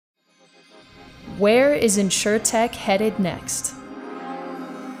Where is insurtech headed next?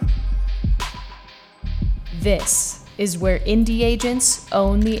 This is where indie agents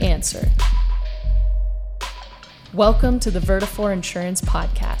own the answer. Welcome to the Vertifor Insurance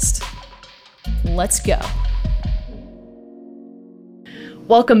Podcast. Let's go.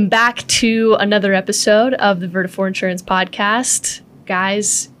 Welcome back to another episode of the Vertifor Insurance Podcast.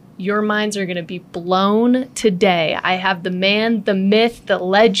 Guys, your minds are going to be blown today. I have the man, the myth, the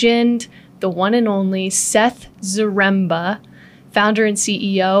legend, the one and only Seth Zaremba, founder and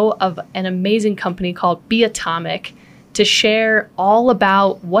CEO of an amazing company called Be Atomic, to share all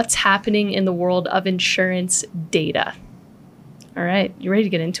about what's happening in the world of insurance data. All right, you ready to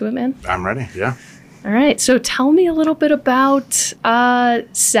get into it, man? I'm ready, yeah. All right, so tell me a little bit about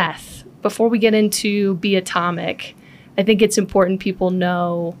Seth. Before we get into Be Atomic, I think it's important people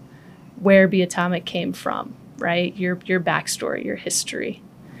know where Be Atomic came from, right? Your backstory, your history.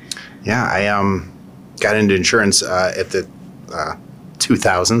 Yeah, I got into insurance at the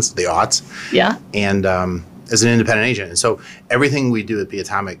 2000s, the aughts. Yeah. And as an independent agent. And so everything we do at Be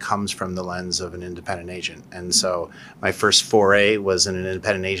Atomic comes from the lens of an independent agent. And so my first foray was in an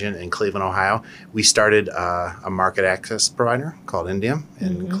independent agent in Cleveland, Ohio. We started a market access provider called Indium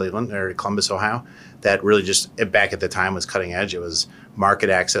in Cleveland or Columbus, Ohio. That really just, back at the time, was cutting edge. It was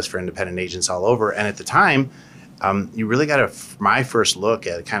market access for independent agents all over. And at the time, you really got my first look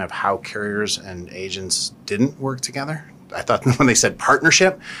at kind of how carriers and agents didn't work together. I thought when they said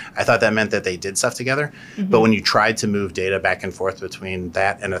partnership, I thought that meant that they did stuff together. But when you tried to move data back and forth between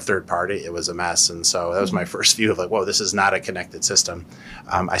that and a third party, it was a mess. And so that was my first view of like, whoa, this is not a connected system.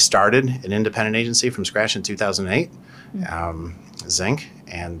 I started an independent agency from scratch in 2008, Zinc,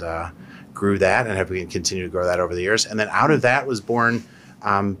 and grew that and have continued to grow that over the years. And then out of that was born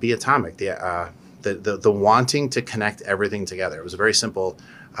Be Atomic, the wanting to connect everything together. It was a very simple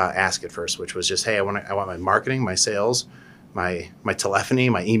ask at first, which was just, hey, I want my marketing, my sales, my telephony,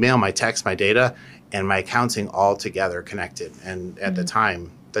 my email, my text, my data, and my accounting all together connected. And at the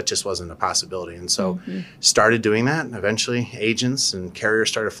time, that just wasn't a possibility. And so started doing that. And eventually agents and carriers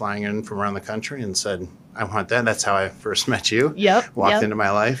started flying in from around the country and said, I want that. That's how I first met you. Walked into my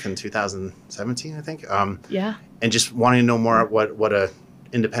life in 2017, I think. And just wanting to know more what a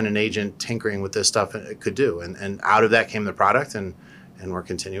independent agent tinkering with this stuff could do. And out of that came the product, and we're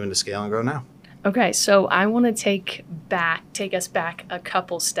continuing to scale and grow now. Okay, so I want to take us back a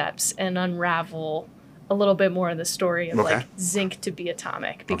couple steps and unravel a little bit more of the story of like Zinc to Be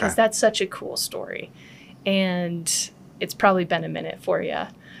Atomic, because that's such a cool story. And it's probably been a minute for you.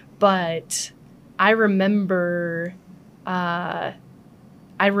 But I remember I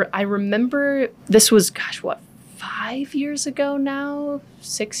remember this was, 5 years ago now,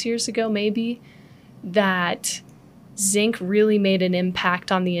 6 years ago maybe, that Zinc really made an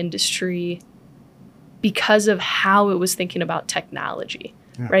impact on the industry because of how it was thinking about technology,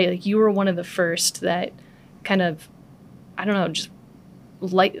 right? Like you were one of the first that kind of, I don't know, just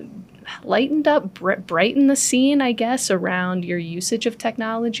lightened up, brightened the scene, I guess, around your usage of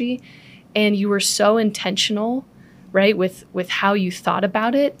technology. And you were so intentional, right, with how you thought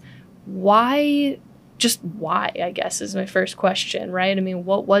about it. Why, I guess, is my first question, right? I mean,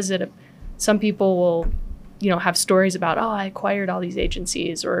 what was it? Some people will, have stories about, I acquired all these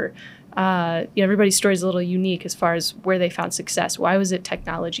agencies, or, everybody's story is a little unique as far as where they found success. Why was it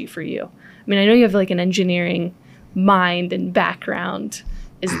technology for you? I mean, I know you have like an engineering mind and background.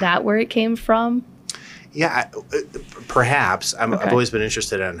 Is that where it came from? Yeah, perhaps. I've always been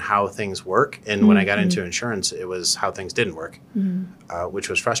interested in how things work. And when I got into insurance, it was how things didn't work, which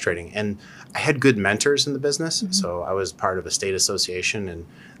was frustrating. And I had good mentors in the business. So I was part of a state association, and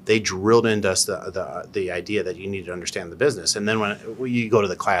they drilled into us the idea that you need to understand the business. And then when you go to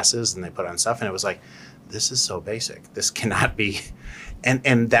the classes and they put on stuff, and it was like, this is so basic. This cannot be.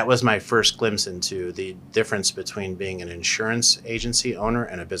 And that was my first glimpse into the difference between being an insurance agency owner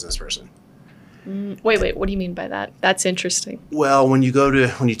and a business person. Wait, what do you mean by that? That's interesting. Well, when you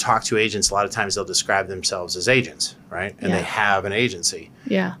talk to agents, a lot of times they'll describe themselves as agents, right? And they have an agency.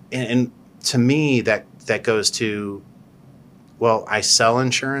 Yeah. And to me, that goes to, well, I sell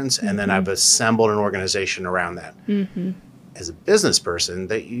insurance, and then I've assembled an organization around that. As a business person,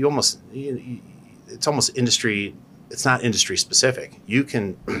 it's almost industry. It's not industry specific.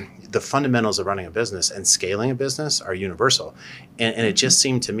 The fundamentals of running a business and scaling a business are universal. And it just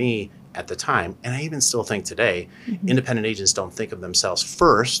seemed to me at the time, and I even still think today, independent agents don't think of themselves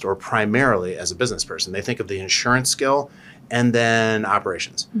first or primarily as a business person. They think of the insurance skill and then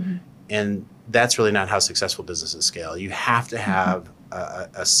operations. And that's really not how successful businesses scale. You have to have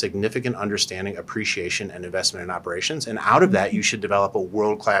a significant understanding, appreciation, and investment in operations. And out of that, you should develop a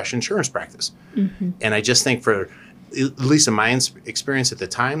world-class insurance practice. And I just think for, at least in my experience at the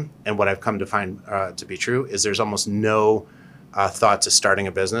time, and what I've come to find to be true, is there's almost no thought to starting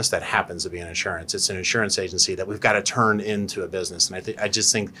a business that happens to be an insurance. It's an insurance agency that we've got to turn into a business. And I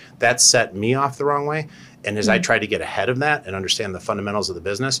just think that set me off the wrong way. And as I tried to get ahead of that and understand the fundamentals of the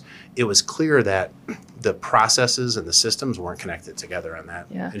business, it was clear that the processes and the systems weren't connected together on that.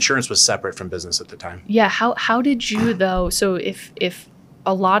 Yeah. Insurance was separate from business at the time. Yeah. How did you though? So if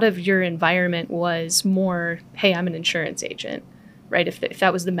a lot of your environment was more, hey, I'm an insurance agent, right? If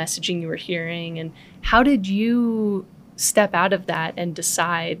that was the messaging you were hearing, and how did you step out of that and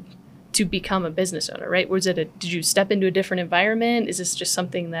decide to become a business owner, right? Did you step into a different environment? Is this just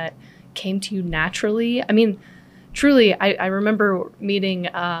something that came to you naturally? I mean, truly, I remember meeting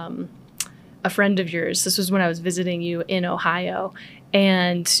a friend of yours. This was when I was visiting you in Ohio,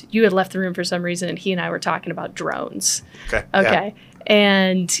 and you had left the room for some reason, and he and I were talking about drones. Okay. Yeah.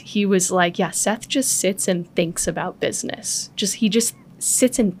 And he was like, yeah, Seth just sits and thinks about business. He just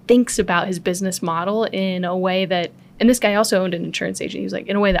sits and thinks about his business model in a way that, and this guy also owned an insurance agent. He was like,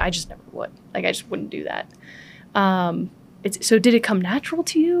 in a way that I just never would. Like, I just wouldn't do that. So did it come natural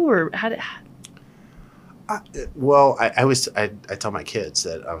to you, or how did? Well, I tell my kids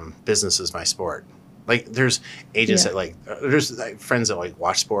that business is my sport. Like, there's agents that there's friends that like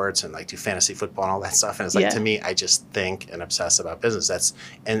watch sports and like do fantasy football and all that stuff. And it's like, to me, I just think and obsess about business.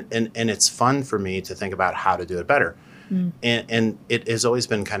 And it's fun for me to think about how to do it better. And it has always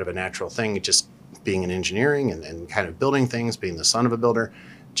been kind of a natural thing, just being in engineering and kind of building things, being the son of a builder,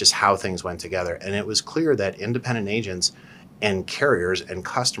 just how things went together. And it was clear that independent agents and carriers and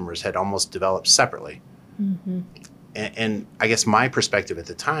customers had almost developed separately. And I guess my perspective at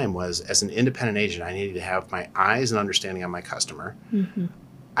the time was, as an independent agent, I needed to have my eyes and understanding on my customer.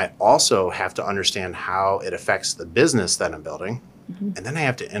 I also have to understand how it affects the business that I'm building. And then I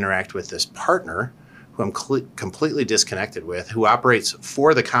have to interact with this partner who I'm completely disconnected with, who operates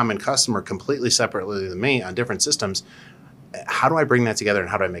for the common customer completely separately than me on different systems. How do I bring that together, and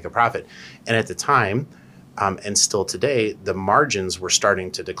how do I make a profit? And at the time, and still today, the margins were starting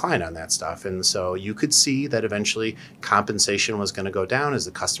to decline on that stuff. And so you could see that eventually compensation was going to go down as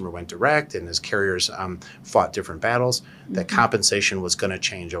the customer went direct and as carriers fought different battles, that compensation was going to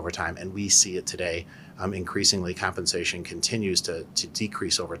change over time. And we see it today. Increasingly, compensation continues to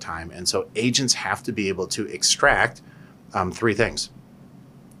decrease over time. And so agents have to be able to extract three things.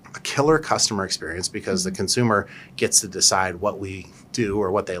 A killer customer experience, because the consumer gets to decide what we do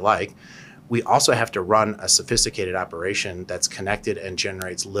or what they like. We also have to run a sophisticated operation that's connected and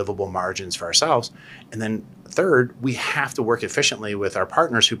generates livable margins for ourselves. And then third, we have to work efficiently with our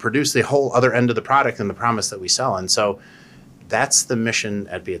partners who produce the whole other end of the product and the promise that we sell. And so that's the mission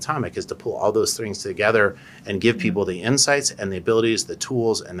at Be Atomic, is to pull all those things together and give people the insights and the abilities, the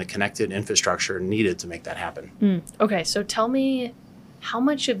tools, and the connected infrastructure needed to make that happen. Okay, so tell me, how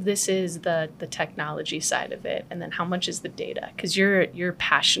much of this is the technology side of it, and then how much is the data? Because you're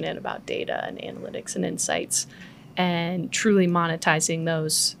passionate about data and analytics and insights, and truly monetizing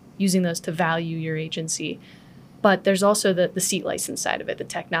those, using those to value your agency. But there's also the seat license side of it, the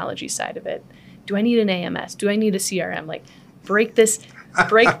technology side of it. Do I need an AMS? Do I need a CRM? Like, break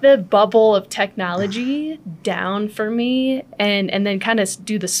the bubble of technology down for me, and then kind of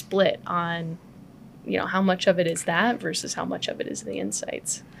do the split on, how much of it is that versus how much of it is the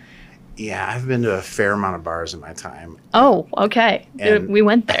insights. Yeah, I've been to a fair amount of bars in my time. Oh, okay. We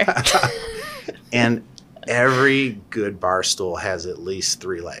went there. And every good bar stool has at least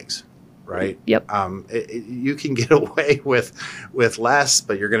three legs, right? Yep. You can get away with less,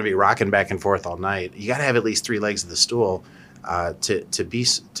 but you're going to be rocking back and forth all night. You got to have at least three legs of the stool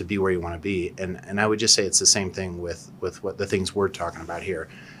to be where you want to be. And I would just say it's the same thing with what the things we're talking about here.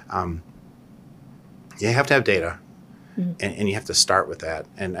 You have to have data, and you have to start with that.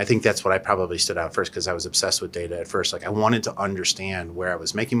 And I think that's what I probably stood out first, because I was obsessed with data at first. Like, I wanted to understand where I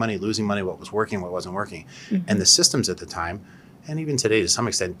was making money, losing money, what was working, what wasn't working. And the systems at the time, and even today to some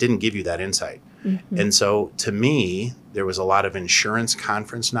extent, didn't give you that insight. And so to me, there was a lot of insurance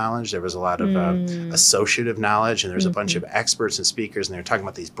conference knowledge. There was a lot of associative knowledge, and there's a bunch of experts and speakers, and they're talking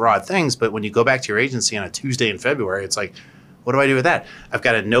about these broad things. But when you go back to your agency on a Tuesday in February, it's like, what do I do with that? I've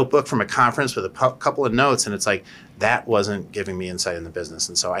got a notebook from a conference with a couple of notes, and it's like, that wasn't giving me insight in the business.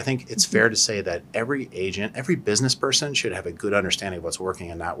 And so I think it's fair to say that every agent, every business person should have a good understanding of what's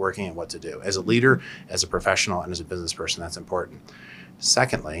working and not working and what to do. As a leader, as a professional, and as a business person, that's important.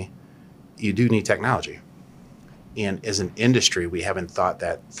 Secondly, you do need technology. And as an industry, we haven't thought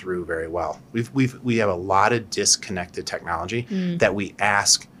that through very well. We have a lot of disconnected technology that we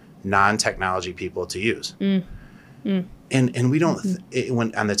ask non-technology people to use. And we don't,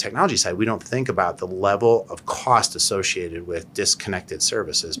 when on the technology side, we don't think about the level of cost associated with disconnected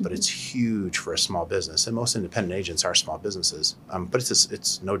services, but it's huge for a small business. And most independent agents are small businesses, but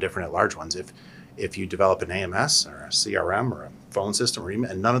it's no different at large ones. If you develop an AMS or a CRM or a phone system or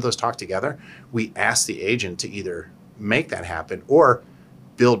email, and none of those talk together, we ask the agent to either make that happen or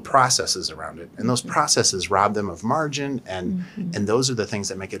build processes around it. And those processes rob them of margin, and those are the things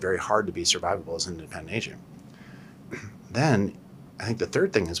that make it very hard to be survivable as an independent agent. Then I think the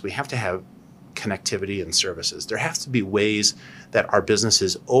third thing is we have to have connectivity and services. There has to be ways that our business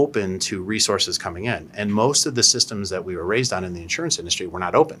is open to resources coming in. And most of the systems that we were raised on in the insurance industry were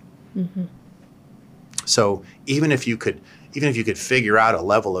not open. So even if you could figure out a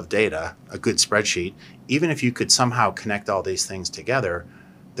level of data, a good spreadsheet, even if you could somehow connect all these things together,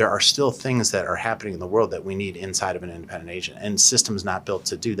 there are still things that are happening in the world that we need inside of an independent agent, and systems not built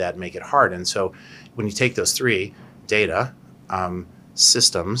to do that make it hard. And so when you take those three, data,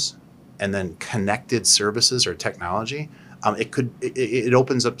 systems, and then connected services or technology, it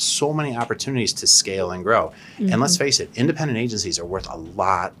opens up so many opportunities to scale and grow. And let's face it, independent agencies are worth a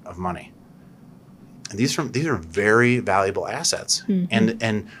lot of money. And these are very valuable assets.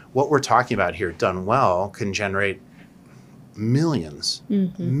 And what we're talking about here, done well, can generate millions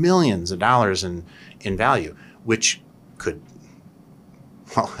of dollars in value, which could,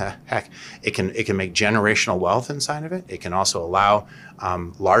 well, heck, it can make generational wealth inside of it. It can also allow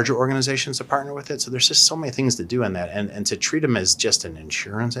larger organizations to partner with it. So there's just so many things to do in that. And to treat them as just an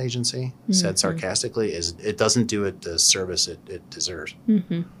insurance agency, said sarcastically, it doesn't do it the service it deserves.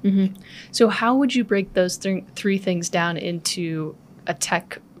 So how would you break those three things down into a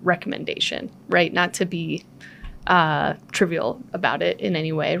tech recommendation, right? Not to be trivial about it in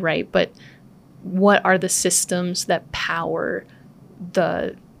any way, right? But what are the systems that power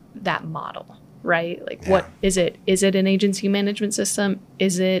that model, right? Like, what is it? Is it an agency management system?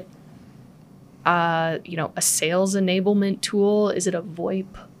 Is it a sales enablement tool? Is it a VoIP?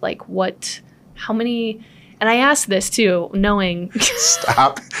 Like, how many? And I ask this too, knowing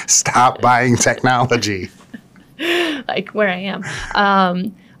stop buying technology. Like where I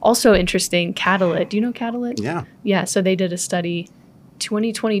am. Also interesting, Catalyst. Do you know Catalyst? Yeah. Yeah. So they did a study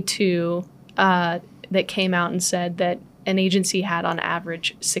 2022 that came out and said that an agency had on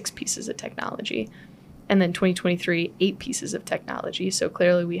average 6 pieces of technology. And then 2023, 8 pieces of technology. So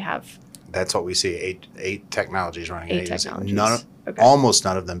clearly we have... That's what we see, eight technologies running an agency. Technologies. Almost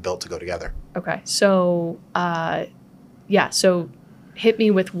none of them built to go together. Okay. So, so hit me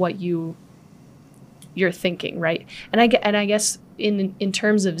with what you're thinking, right? And I guess in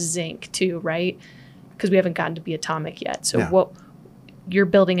terms of Zinc too, right? Because we haven't gotten to be atomic yet. So what you're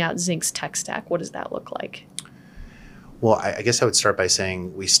building out Zinc's tech stack, what does that look like? Well, I guess I would start by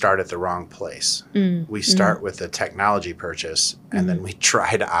saying we start at the wrong place. We start with a technology purchase, and then we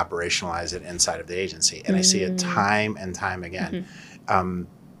try to operationalize it inside of the agency. And I see it time and time again.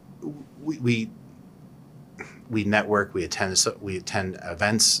 We network, we attend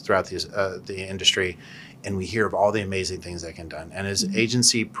events throughout the industry, and we hear of all the amazing things that can be done. And as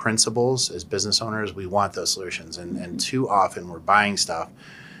agency principals, as business owners, we want those solutions. And too often we're buying stuff,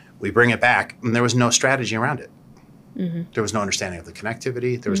 we bring it back, and there was no strategy around it. There was no understanding of the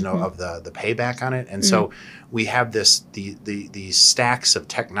connectivity. There was no of the payback on it. And so we have these stacks of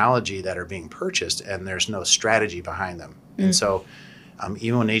technology that are being purchased, and there's no strategy behind them. And so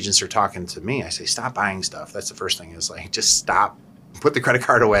even when agents are talking to me, I say, stop buying stuff. That's the first thing, is like, just stop. Put the credit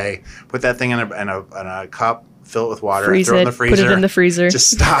card away. Put that thing in a cup. Fill it with water. Throw it in the freezer. Put it in the freezer. Just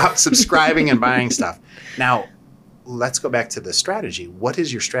stop subscribing and buying stuff. Now, let's go back to the strategy. What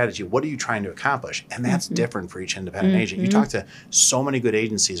is your strategy? What are you trying to accomplish? And that's different for each independent agent. You talk to so many good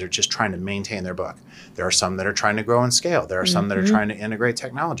agencies are just trying to maintain their book. There are some that are trying to grow and scale. There are some that are trying to integrate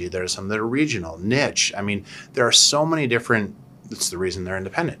technology. There are some that are regional, niche. I mean, there are so many different, that's the reason they're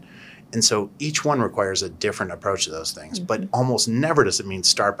independent. And so each one requires a different approach to those things, but almost never does it mean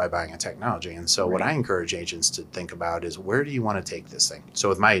start by buying a technology. And so what I encourage agents to think about is, where do you want to take this thing? So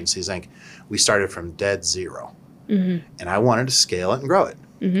with my agency, Zinc, we started from dead zero. And I wanted to scale it and grow it.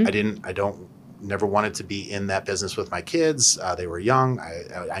 Never wanted to be in that business with my kids. They were young.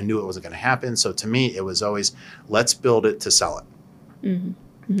 I knew it wasn't going to happen. So to me, it was always, let's build it to sell it.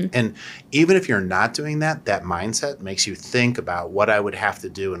 And even if you're not doing that, that mindset makes you think about what I would have to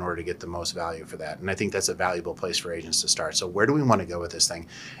do in order to get the most value for that. And I think that's a valuable place for agents to start. So where do we want to go with this thing?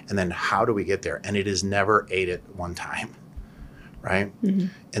 And then how do we get there? And it is never 8 at one time. right?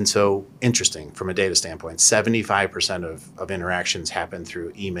 And so, interesting from a data standpoint, 75% of interactions happen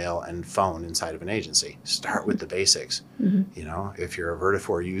through email and phone inside of an agency. Start with the basics. You know, if you're a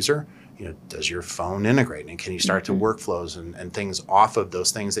Vertafore user, you know, does your phone integrate? And can you start to workflows and things off of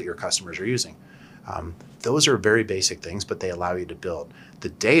those things that your customers are using? Those are very basic things, but they allow you to build. The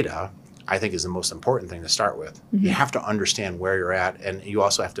data, I think, is the most important thing to start with. You have to understand where you're at, and you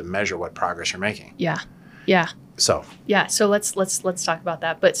also have to measure what progress you're making. Yeah. So let's talk about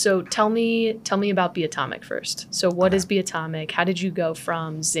that. But so tell me about Be Atomic first. So what is Be Atomic? How did you go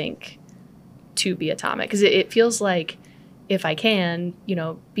from Zinc to Be Atomic? Because it feels like, if I can, you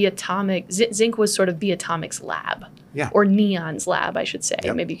know, Be Atomic, Zinc was sort of Be Atomic's lab. Yeah. Or Neon's lab, I should say.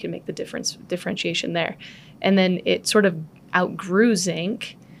 Yep. Maybe you can make the differentiation there. And then it sort of outgrew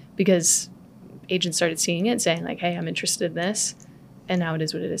Zinc because agents started seeing it and saying like, hey, I'm interested in this. And now it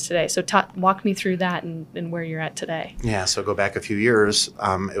is what it is today. So walk me through that and where you're at today. Yeah, so go back a few years.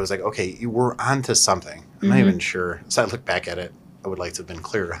 It was like, okay, you were onto something. I'm not even sure. So I look back at it, I would like to have been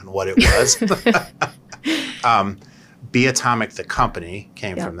clear on what it was. Be Atomic, the company,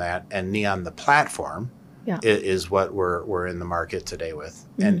 came from that. And Neon, the platform, is what we're in the market today with.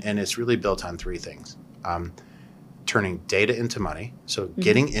 And it's really built on three things. Turning data into money, so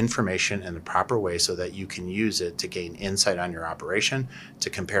getting information in the proper way so that you can use it to gain insight on your operation, to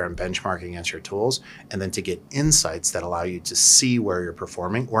compare and benchmark against your tools, and then to get insights that allow you to see where you're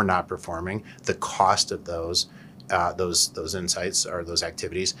performing or not performing, the cost of those insights or those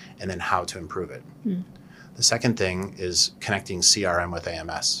activities, and then how to improve it. The second thing is connecting CRM with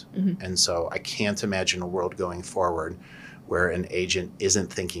AMS. And so I can't imagine a world going forward where an agent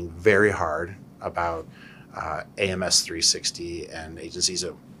isn't thinking very hard about AMS 360 and agencies,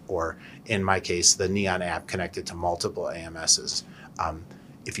 or in my case, the Neon app connected to multiple AMSs.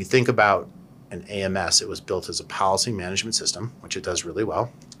 If you think about an AMS, it was built as a policy management system, which it does really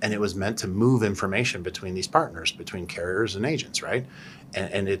well, and it was meant to move information between these partners, between carriers and agents, right?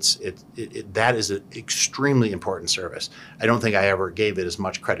 And that is an extremely important service. I don't think I ever gave it as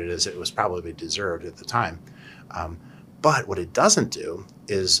much credit as it was probably deserved at the time. But what it doesn't do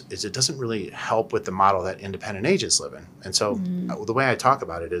is it doesn't really help with the model that independent agents live in. And so the way I talk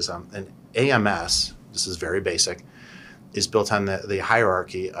about it is an AMS, this is very basic, is built on the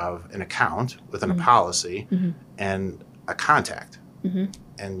hierarchy of an account within a policy and a contact.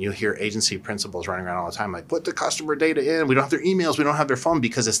 And you hear agency principals running around all the time like, put the customer data in. We don't have their emails. We don't have their phone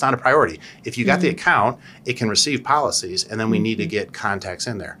because it's not a priority. If you got the account, it can receive policies, and then we need to get contacts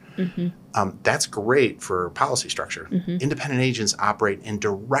in there. That's great for policy structure. Independent agents operate in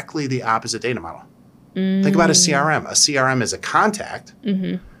directly the opposite data model. Think about a CRM. A CRM is a contact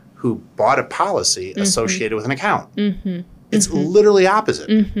who bought a policy associated with an account. It's literally opposite.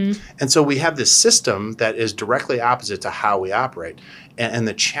 And so we have this system that is directly opposite to how we operate. And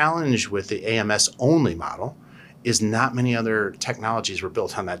the challenge with the AMS only model is not many other technologies were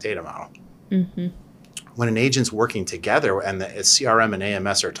built on that data model. When an agent's working together and the CRM and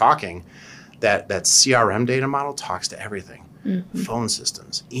AMS are talking, that CRM data model talks to everything. Phone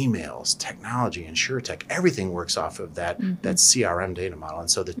systems, emails, technology, insurtech, everything works off of that CRM data model. And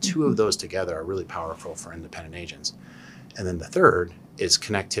so the two of those together are really powerful for independent agents. And then the third is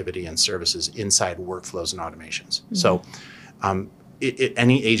connectivity and services inside workflows and automations. So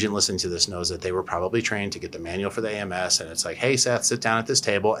any agent listening to this knows that they were probably trained to get the manual for the AMS, and it's like, hey, Seth, sit down at this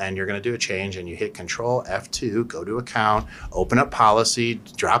table, and you're going to do a change, and you hit Control F2, go to account, open up policy,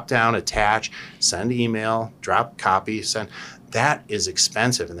 drop down, attach, send email, drop copy, send. That is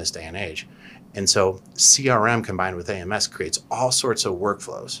expensive in this day and age. And so CRM combined with AMS creates all sorts of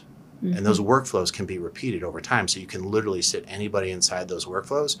workflows. And those workflows can be repeated over time. So you can literally sit anybody inside those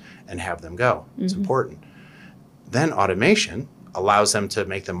workflows and have them go. It's important. Then automation allows them to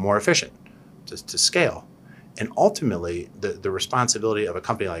make them more efficient, to scale. And ultimately, the responsibility of a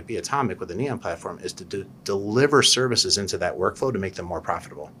company like Be Atomic with the Neon platform is to deliver services into that workflow to make them more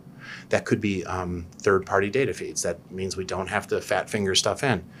profitable. That could be third-party data feeds. That means we don't have to fat finger stuff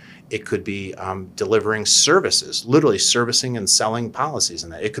in. It could be delivering services, literally servicing and selling policies in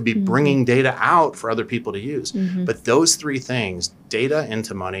that. It could be bringing data out for other people to use. But those three things, data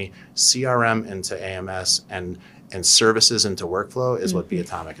into money, CRM into AMS, and services into workflow is what Be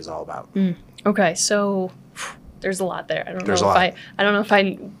Atomic is all about. Okay, so there's a lot there. I don't know if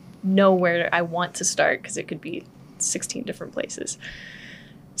I know where I want to start because it could be 16 different places.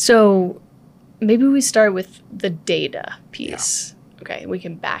 So maybe we start with the data piece. Okay, we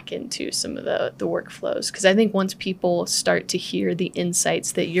can back into some of the workflows because I think once people start to hear the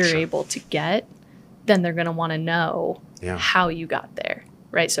insights that you're able to get, then they're going to want to know how you got there,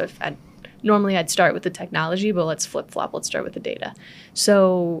 right? So if normally I'd start with the technology, but let's flip flop. Let's start with the data.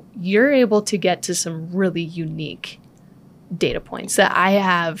 So you're able to get to some really unique data points that I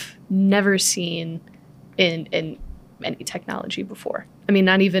have never seen in any technology before. I mean,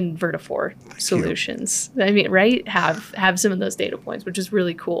 not even Vertafore solutions. I mean, right? Have some of those data points, which is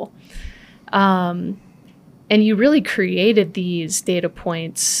really cool. And you really created these data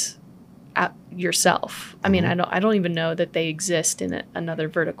points yourself. I mean, I don't even know that they exist in another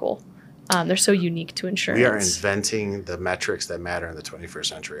vertical. They're so unique to insurance. We are inventing the metrics that matter in the 21st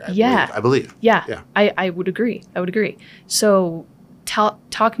century. I believe. Yeah. I would agree. So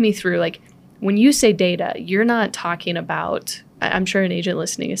talk me through, like, when you say data, you're not talking about, I'm sure an agent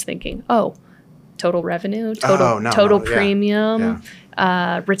listening is thinking, oh, total revenue, total premium,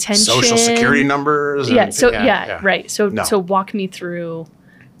 retention, social security numbers. Right. So walk me through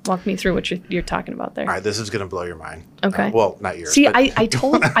what you're talking about there. All right, this is going to blow your mind. Okay. Well, not yours. See, I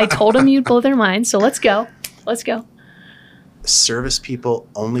told them you'd blow their mind. So let's go. Service people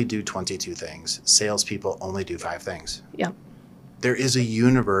only do 22 things. Salespeople only do 5 things. Yeah. There is a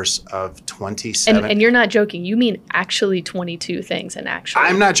universe of 27. And you're not joking. You mean actually 22 things and actually.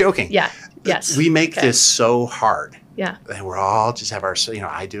 I'm not joking. Yeah. Yes. We make this so hard. Yeah. And we're all just have our,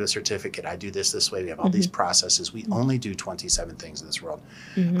 I do a certificate. I do this way. We have all these processes. We only do 27 things in this world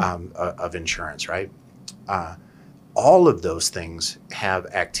of insurance, right? All of those things have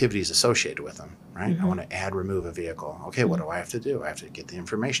activities associated with them, right? I want to remove a vehicle. Okay, what do I have to do? I have to get the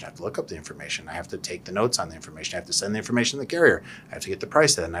information. I have to look up the information. I have to take the notes on the information. I have to send the information to the carrier. I have to get the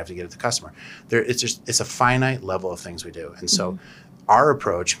price of that, and I have to get it to the customer. It's a finite level of things we do. And so our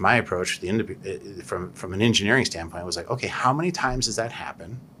approach, my approach, from an engineering standpoint, was like, okay, how many times does that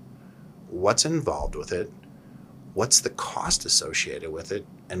happen? What's involved with it? What's the cost associated with it?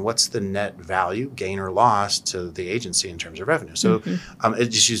 And what's the net value, gain or loss, to the agency in terms of revenue? So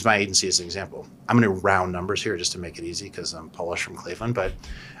just use my agency as an example. I'm going to round numbers here just to make it easy because I'm Polish from Cleveland, but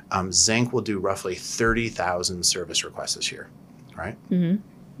Zinc will do roughly 30,000 service requests this year, right?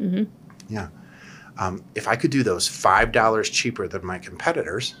 Yeah. If I could do those $5 cheaper than my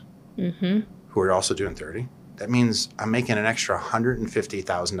competitors, who are also doing 30, that means I'm making an extra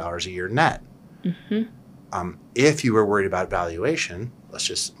 $150,000 a year net. If you were worried about valuation, let's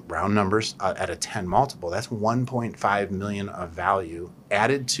just round numbers at a 10 multiple, that's 1.5 million of value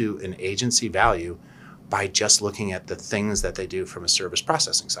added to an agency value by just looking at the things that they do from a service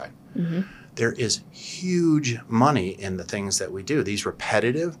processing side. There is huge money in the things that we do. These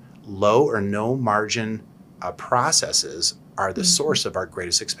repetitive, low or no margin processes are the source of our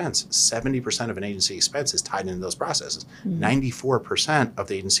greatest expense. 70% of an agency expense is tied into those processes. 94% of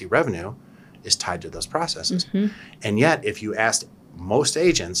the agency revenue is tied to those processes. And yet, if you asked most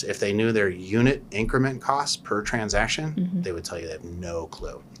agents if they knew their unit increment costs per transaction, they would tell you they have no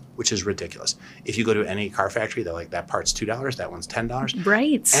clue, which is ridiculous. If you go to any car factory, they're like, that part's $2, that one's $10.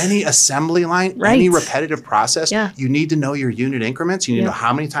 Right. Any assembly line, any repetitive process, you need to know your unit increments. You need to know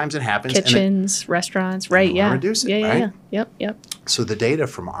how many times it happens. Kitchens, restaurants, right? Reduce it, right? Yep. So the data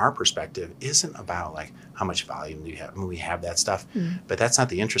from our perspective isn't about like how much volume do you have. I mean, we have that stuff, but that's not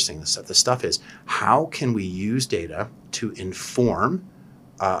the interesting stuff. The stuff is how can we use data to inform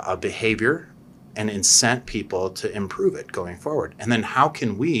a behavior and incent people to improve it going forward? And then how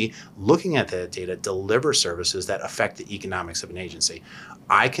can we, looking at that data, deliver services that affect the economics of an agency?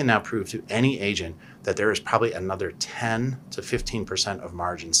 I can now prove to any agent that there is probably another 10 to 15% of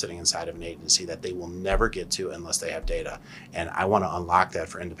margin sitting inside of an agency that they will never get to unless they have data. And I want to unlock that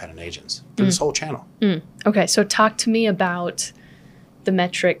for independent agents for this whole channel. Okay, so talk to me about the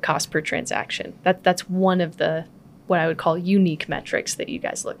metric cost per transaction. That's one of the what I would call unique metrics that you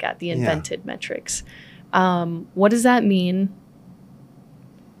guys look at, the invented metrics. What does that mean?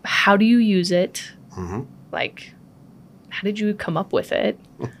 How do you use it? Like, how did you come up with it?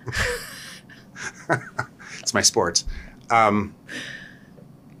 It's my sports. So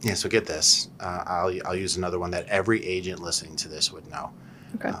get this. I'll use another one that every agent listening to this would know.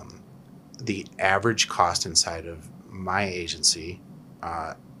 Okay. The average cost inside of my agency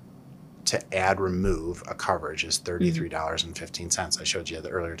to add remove a coverage is $33.15. I showed you that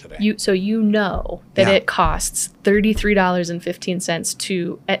earlier today. So you know that it costs $33.15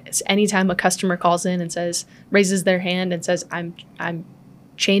 to anytime a customer calls in and raises their hand and says, I'm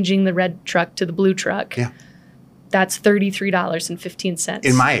changing the red truck to the blue truck. Yeah. That's $33.15.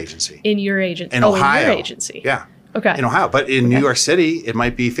 In my agency. In your agency. In Ohio. In your agency. Yeah. Okay. In Ohio. But in New York City, it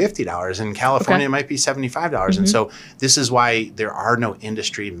might be $50. In California, it might be $75. And so this is why there are no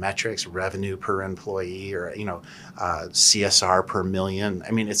industry metrics, revenue per employee or, CSR per million.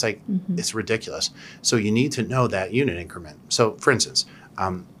 I mean, it's like, it's ridiculous. So you need to know that unit increment. So for instance,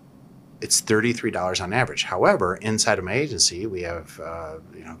 it's $33 on average. However, inside of my agency, we have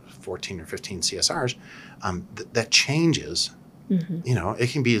 14 or 15 CSRs. That changes.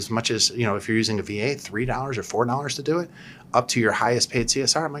 It can be as much as, if you're using a VA, $3 or $4 to do it, up to your highest paid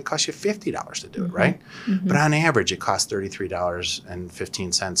CSR, it might cost you $50 to do it, right? But on average, it costs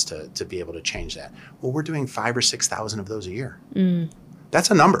 $33.15 to be able to change that. Well, we're doing 5,000 or 6,000 of those a year. That's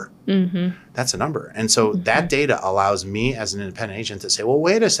a number. That's a number. And so that data allows me as an independent agent to say, well,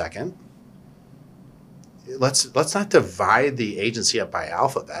 wait a second. Let's not divide the agency up by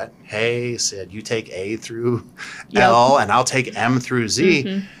alphabet. Hey, Sid, you take A through L and I'll take M through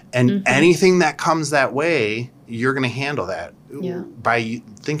Z. And anything that comes that way, you're going to handle that. By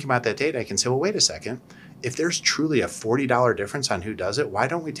thinking about that data, I can say, well, wait a second. If there's truly a $40 difference on who does it, why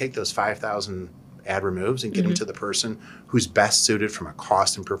don't we take those 5,000 ad removes and get them to the person who's best suited from a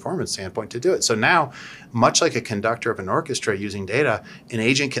cost and performance standpoint to do it? So now, much like a conductor of an orchestra using data, an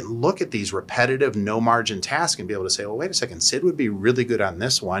agent can look at these repetitive, no-margin tasks and be able to say, well, wait a second, Sid would be really good on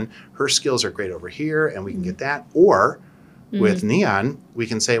this one. Her skills are great over here, and we can get that. Or with Neon, we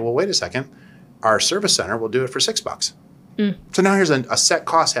can say, well, wait a second, our service center will do it for $6. So now here's a set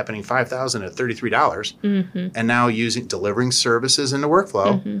cost happening $5,000 at $33. And now delivering services in the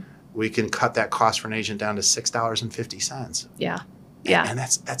workflow, we can cut that cost for an agent down to $6.50. And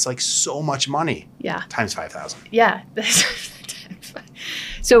that's like so much money. Times 5,000.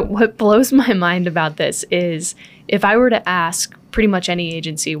 So what blows my mind about this is if I were to ask pretty much any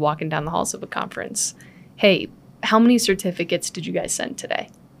agency walking down the halls of a conference, hey, how many certificates did you guys send today?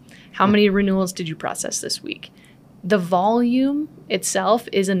 How many renewals did you process this week? The volume itself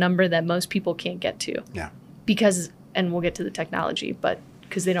is a number that most people can't get to. Because, and we'll get to the technology, but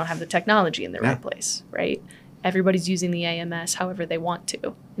because they don't have the technology in the right place, right? Everybody's using the AMS however they want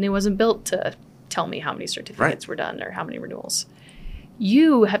to. And it wasn't built to tell me how many certificates were done or how many renewals.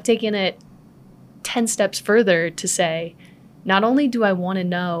 You have taken it 10 steps further to say, not only do I want to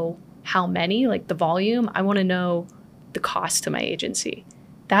know how many, like the volume, I want to know the cost to my agency.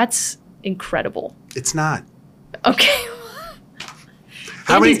 That's incredible. It's not. Okay.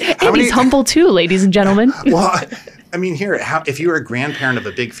 Andy's humble too, ladies and gentlemen. Well, I mean, if you were a grandparent of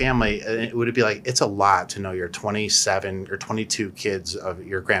a big family, would it be like, it's a lot to know your 27 or 22 kids of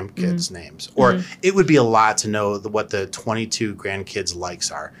your grandkids' names? Or it would be a lot to know what the 22 grandkids'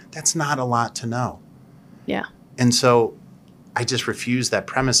 likes are. That's not a lot to know. And so I just refuse that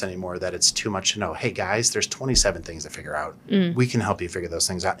premise anymore, that it's too much to know. Hey, guys, there's 27 things to figure out. We can help you figure those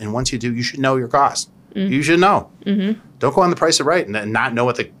things out. And once you do, you should know your cost. You should know. Don't go on the Price of Right and not know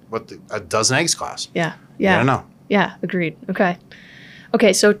what a dozen eggs cost. You gotta know. Agreed.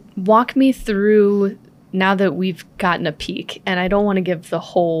 Okay, so walk me through, now that we've gotten a peek, and I don't want to give the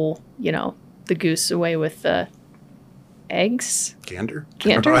whole, the goose away with the eggs. Gander?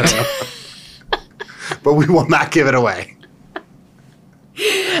 I don't know. But we will not give it away.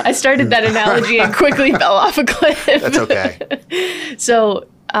 I started that analogy and quickly fell off a cliff. That's okay. So,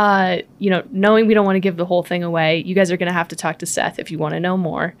 knowing we don't want to give the whole thing away, you guys are going to have to talk to Seth if you want to know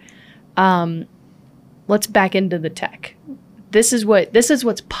more. Let's back into the tech. This is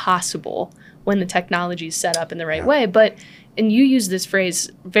what's possible when the technology is set up in the right way. And you used this phrase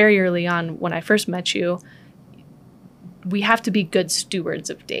very early on when I first met you. We have to be good stewards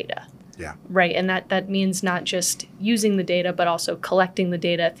of data. Right. And that means not just using the data, but also collecting the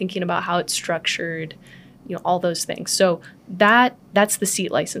data, thinking about how it's structured, all those things. So that's the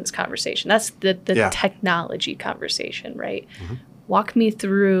seat license conversation. That's the technology conversation, right? Walk me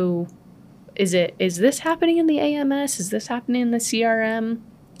through, is this happening in the AMS? Is this happening in the CRM?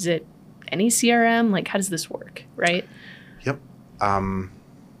 Is it any CRM? Like, how does this work, right? Yep. I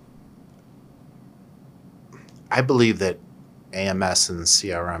believe that AMS and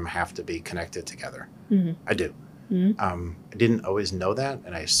CRM have to be connected together. I do. I didn't always know that,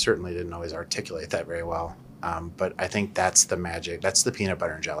 and I certainly didn't always articulate that very well. But I think that's the magic. That's the peanut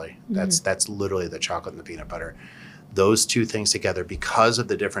butter and jelly. That's literally the chocolate and the peanut butter. Those two things together, because of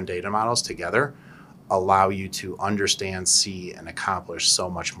the different data models together, allow you to understand, see, and accomplish so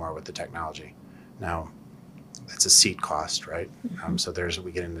much more with the technology. Now, that's a seat cost, right? So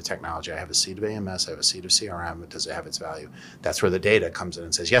we get into technology. I have a seat of AMS, I have a seat of CRM. Does it have its value? That's where the data comes in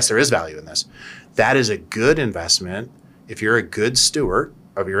and says, yes, there is value in this. That is a good investment. If you're a good steward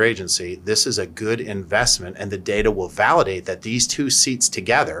of your agency, this is a good investment, and the data will validate that these two seats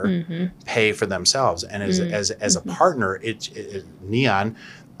together pay for themselves. And as a partner, Neon,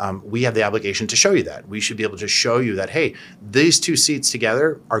 we have the obligation to show you that. We should be able to show you that, hey, these two seats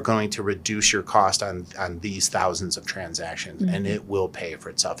together are going to reduce your cost on these thousands of transactions, and it will pay for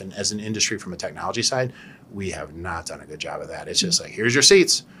itself. And as an industry from a technology side, we have not done a good job of that. It's just like, here's your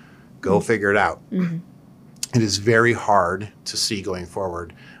seats. Go figure it out. Mm-hmm. It is very hard to see going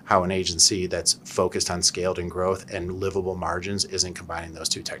forward how an agency that's focused on scaled and growth and livable margins isn't combining those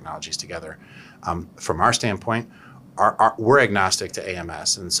two technologies together. From our standpoint, we're agnostic to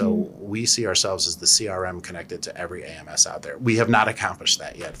AMS, and so we see ourselves as the CRM connected to every AMS out there. We have not accomplished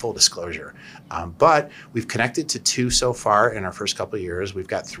that yet, full disclosure, but we've connected to 2 so far in our first couple of years. We've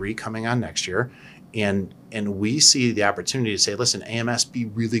got 3 coming on next year, and we see the opportunity to say, listen, AMS, be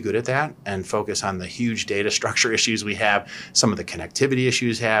really good at that and focus on the huge data structure issues we have, some of the connectivity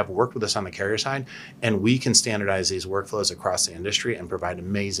issues have, work with us on the carrier side, and we can standardize these workflows across the industry and provide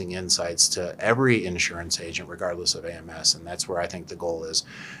amazing insights to every insurance agent, regardless of AMS, and that's where I think the goal is.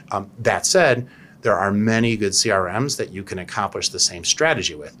 That said, there are many good CRMs that you can accomplish the same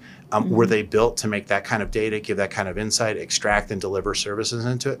strategy with. Were they built to make that kind of data, give that kind of insight, extract and deliver services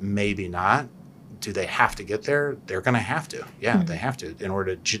into it? Maybe not. Do they have to get there? They're going to have to. Yeah, they have to in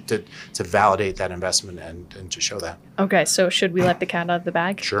order to validate that investment and to show that. Okay, so should we let the cat out of the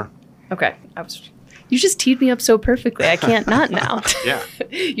bag? Sure. Okay. You just teed me up so perfectly. I can't not now. Yeah.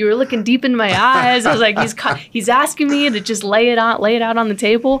 You were looking deep in my eyes. I was like, he's asking me to just lay it out on the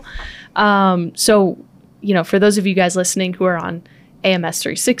table. So, for those of you guys listening who are on AMS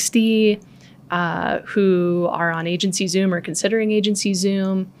 360, who are on Agency Zoom or considering Agency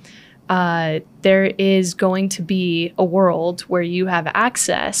Zoom, there is going to be a world where you have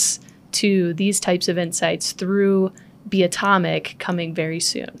access to these types of insights through Be Atomic coming very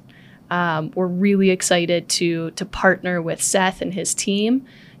soon. We're really excited to partner with Seth and his team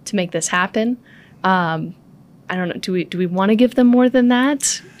to make this happen. I don't know. Do we want to give them more than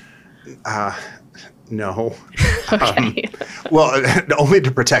that? No. Okay. Well, only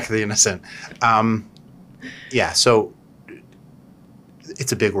to protect the innocent. Yeah. So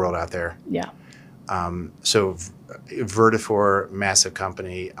it's a big world out there. Yeah. So Vertafore, massive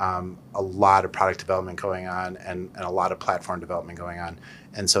company, a lot of product development going on and a lot of platform development going on.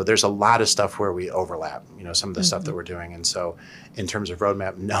 And so there's a lot of stuff where we overlap, some of the stuff that we're doing. And so in terms of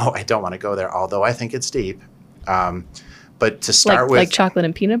roadmap, no, I don't want to go there, although I think it's deep. But to start with... Like chocolate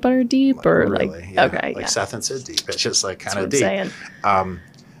and peanut butter deep? Or really, yeah. Okay, like Seth and Sid deep. It's just like kind of deep. Saying.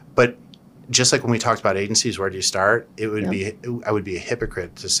 But just like when we talked about agencies, where do you start? I would be a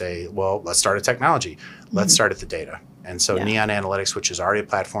hypocrite to say, well, let's start at technology. Let's start at the data. And so Neon Analytics, which is already a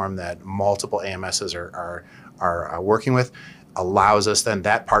platform that multiple AMSs are working with, allows us then,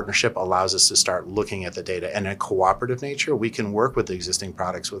 that partnership allows us to start looking at the data. And in a cooperative nature, we can work with the existing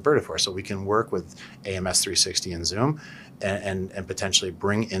products with Vertafore. So we can work with AMS 360 and Zoom and potentially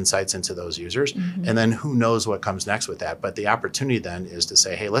bring insights into those users. And then who knows what comes next with that. But the opportunity then is to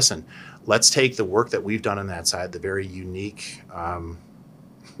say, hey, listen, let's take the work that we've done on that side, the very unique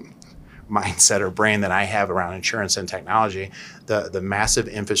mindset or brain that I have around insurance and technology, the massive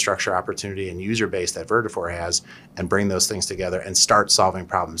infrastructure opportunity and user base that Vertafore has, and bring those things together and start solving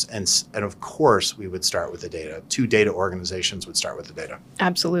problems. And of course, we would start with the data. 2 data organizations would start with the data.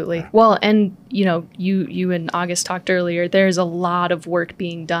 Absolutely. Yeah. Well, and you and August talked earlier, there's a lot of work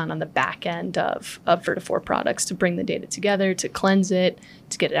being done on the back end of Vertafore products to bring the data together, to cleanse it,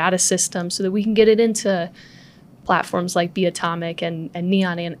 to get it out of systems so that we can get it into platforms like Be Atomic and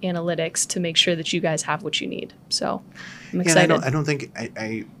Neon Analytics to make sure that you guys have what you need. So I'm excited. I don't think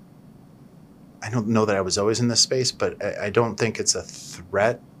I don't know that I was always in this space, but I don't think it's a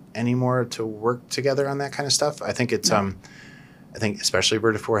threat anymore to work together on that kind of stuff. I think it's I think especially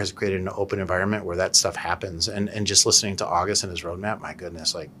Vertafore has created an open environment where that stuff happens. And just listening to August and his roadmap, my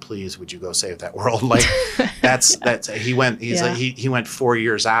goodness, like, please, would you go save that world? Like that's he went 4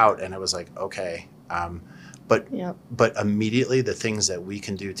 years out, and it was like, okay. But immediately the things that we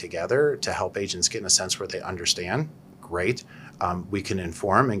can do together to help agents get in a sense where they understand, great. We can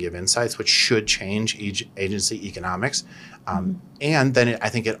inform and give insights, which should change agency economics. And then I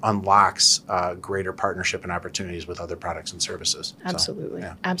think it unlocks greater partnership and opportunities with other products and services. Absolutely.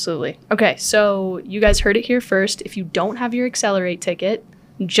 Absolutely. Okay, so you guys heard it here first. If you don't have your Accelerate ticket,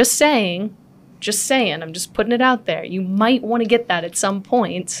 just saying, I'm just putting it out there. You might want to get that at some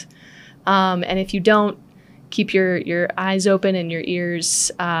point. And if you don't, keep your eyes open and your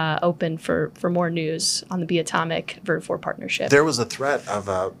ears open for more news on the Be Atomic Vertafore partnership. There was a threat of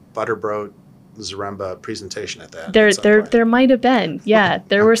a Butterbroat Zaremba presentation at that. There might have been. Yeah,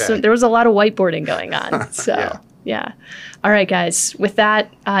 there was a lot of whiteboarding going on. So yeah. All right, guys. With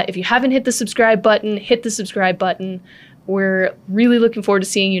that, if you haven't hit the subscribe button, hit the subscribe button. We're really looking forward to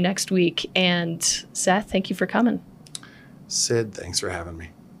seeing you next week. And Seth, thank you for coming. Sid, thanks for having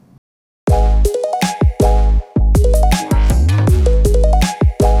me.